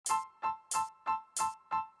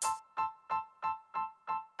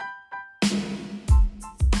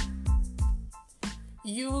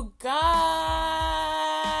You guys,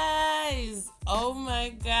 oh my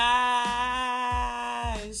gosh,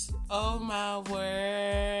 oh my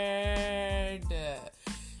word.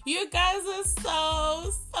 You guys are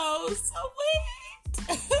so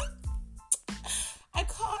sweet. I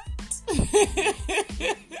can't.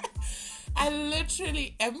 I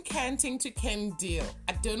literally am canting to Ken Deal.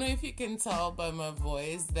 I don't know if you can tell by my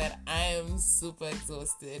voice that I am super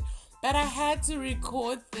exhausted. But I had to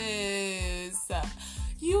record this.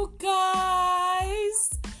 You guys,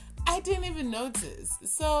 I didn't even notice.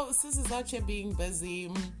 So, sis is out here being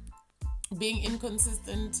busy, being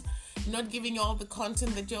inconsistent, not giving y'all the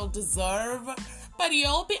content that y'all deserve. But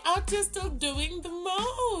y'all be out here still doing the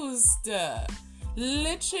most.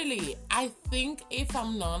 Literally, I think if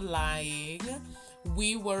I'm not lying,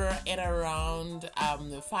 we were at around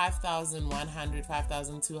 5,100,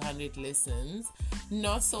 5,200 listens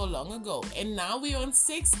not so long ago. And now we're on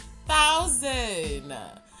 6,000.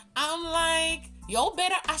 I'm like, y'all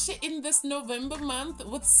better usher in this November month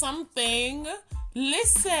with something.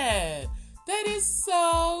 Listen, that is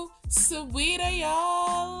so sweet,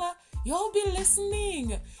 y'all. Y'all be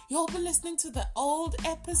listening. Y'all be listening to the old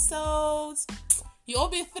episodes. Y'all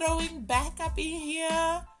be throwing back up in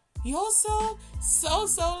here. You're so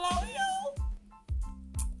loyal.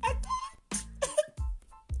 I can't.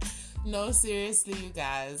 No, seriously, you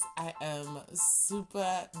guys. I am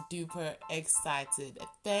super duper excited.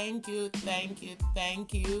 Thank you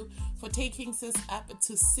for taking sis up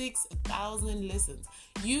to 6,000 listens.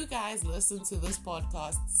 You guys listen to this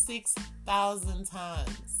podcast 6,000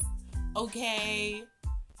 times. Okay?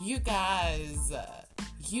 You guys.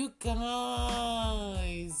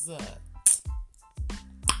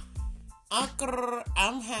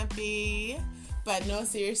 I'm happy. But no,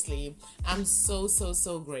 seriously, I'm so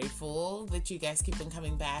grateful that you guys keep on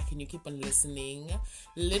coming back and you keep on listening.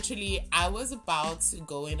 Literally, I was about to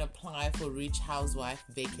go and apply for Rich Housewife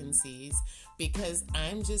vacancies because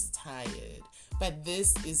I'm just tired. But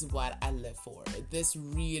this is what I live for. This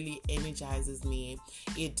really energizes me.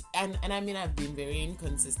 And I mean, I've been very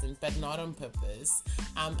inconsistent, but not on purpose.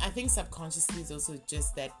 I think subconsciously it's also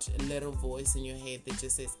just that little voice in your head that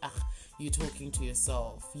just says, you're talking to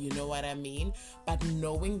yourself. You know what I mean? But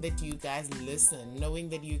knowing that you guys listen, knowing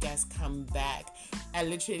that you guys come back. I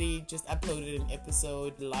literally just uploaded an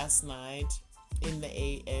episode last night in the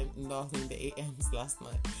AMs last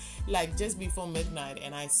night. Like just before midnight,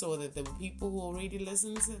 and I saw that there were people who already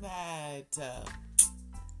listened to that.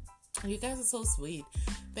 You guys are so sweet.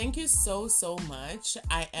 Thank you so much.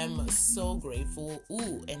 I am so grateful.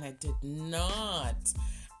 Ooh, and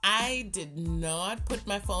I did not put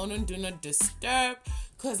my phone on do not disturb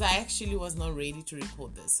because I actually was not ready to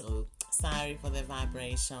record this. So sorry for the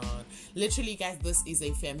vibration. Literally, guys, this is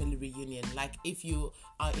a family reunion. Like, if you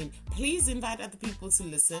are in, please invite other people to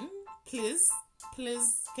listen. Please,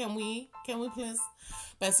 can we please?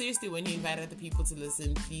 But seriously, when you invite other people to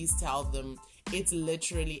listen, please tell them it's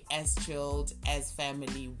literally as chilled as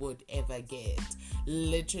family would ever get.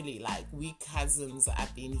 Literally, like, we cousins up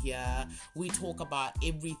in here. We talk about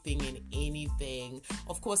everything and anything.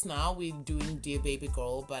 Of course, now we're doing Dear Baby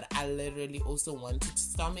Girl, but I literally also wanted to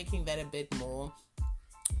start making that a bit more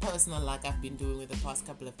personal, like I've been doing with the past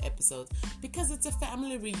couple of episodes, because it's a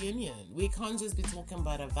family reunion. We can't just be talking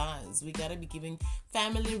about our vibes. We gotta be giving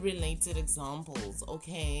family related examples,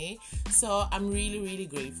 okay? So I'm really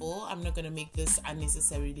grateful. I'm not gonna make this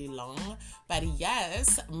unnecessarily long, but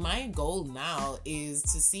yes, my goal now is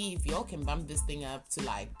to see if y'all can bump this thing up to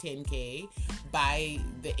like 10K by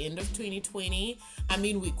the end of 2020. I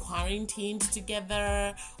mean, we quarantined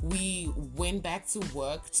together, we went back to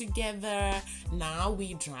work together, now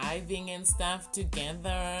we driving and stuff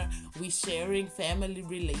together, we sharing family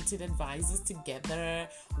related advices together.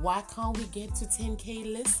 Why can't we get to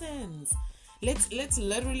 10K listens? Let's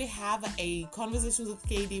literally have a Conversations with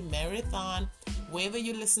KD marathon. Wherever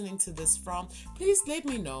you're listening to this from, please let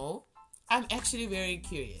me know. I'm actually very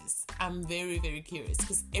curious. I'm very curious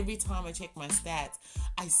because every time I check my stats,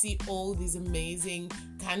 I see all these amazing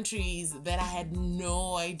countries that I had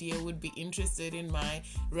no idea would be interested in my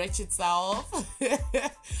wretched self.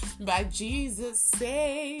 But Jesus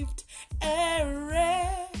saved a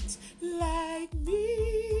wretch like me.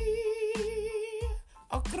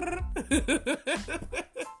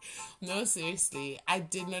 No, seriously, I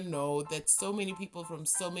did not know that so many people from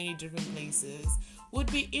so many different places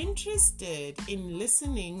would be interested in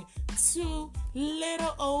listening to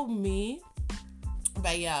little old me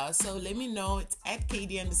But yeah, so let me know. It's at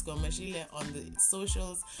KD_Mashile on the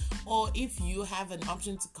socials. Or if you have an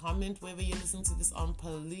option to comment wherever you listen to this on,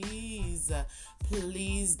 please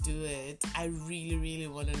do it. I really, really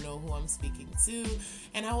want to know who I'm speaking to.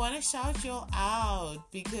 And I want to shout you all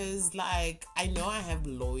out because, like, I know I have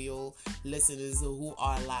loyal listeners who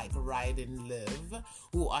are like ride and live,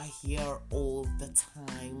 who are here all the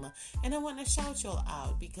time. And I want to shout you all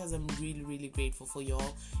out because I'm really, really grateful for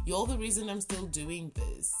y'all. You're the reason I'm still doing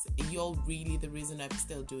this. You're really the reason I'm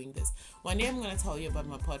still doing this. One day I'm going to tell you about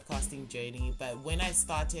my podcasting journey, but when I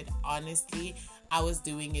started, honestly, I was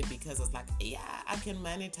doing it because I was like, yeah, I can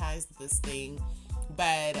monetize this thing.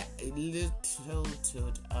 But little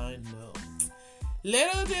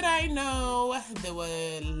did I know there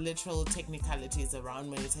were literal technicalities around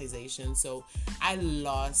monetization. So I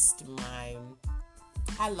lost my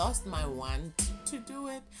want to do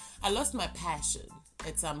it. I lost my passion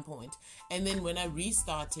at some point. And then when I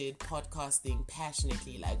restarted podcasting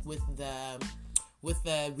passionately, like with the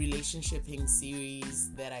relationshiping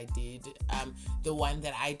series that I did, the one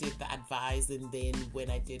that I did the advice, and then when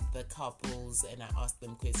I did the couples and I asked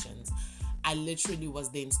them questions, I literally was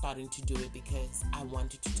then starting to do it because I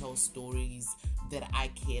wanted to tell stories that I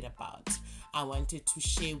cared about. I wanted to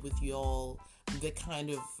share with y'all the kind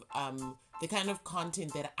of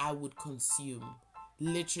content that I would consume.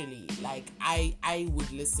 Literally, like I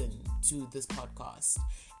would listen to this podcast,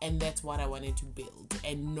 and that's what I wanted to build.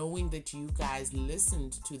 And knowing that you guys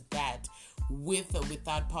listened to that with or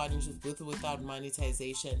without partnership, with or without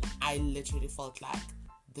monetization, I literally felt like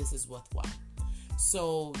this is worthwhile.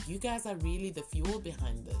 So you guys are really the fuel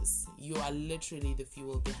behind this. You are literally the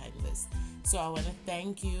fuel behind this. So I want to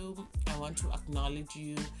thank you. I want to acknowledge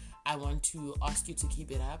you. I want to ask you to keep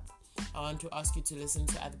it up. I want to ask you to listen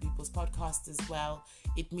to other people's podcasts as well.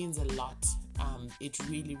 It means a lot. It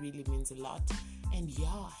really, really means a lot. And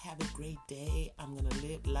yeah, have a great day. I'm going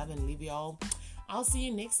to love and leave y'all. I'll see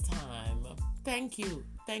you next time. Thank you.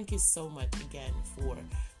 Thank you so much again for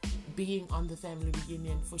being on the family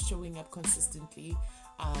reunion, for showing up consistently.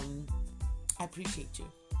 I appreciate you.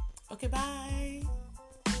 Okay, bye.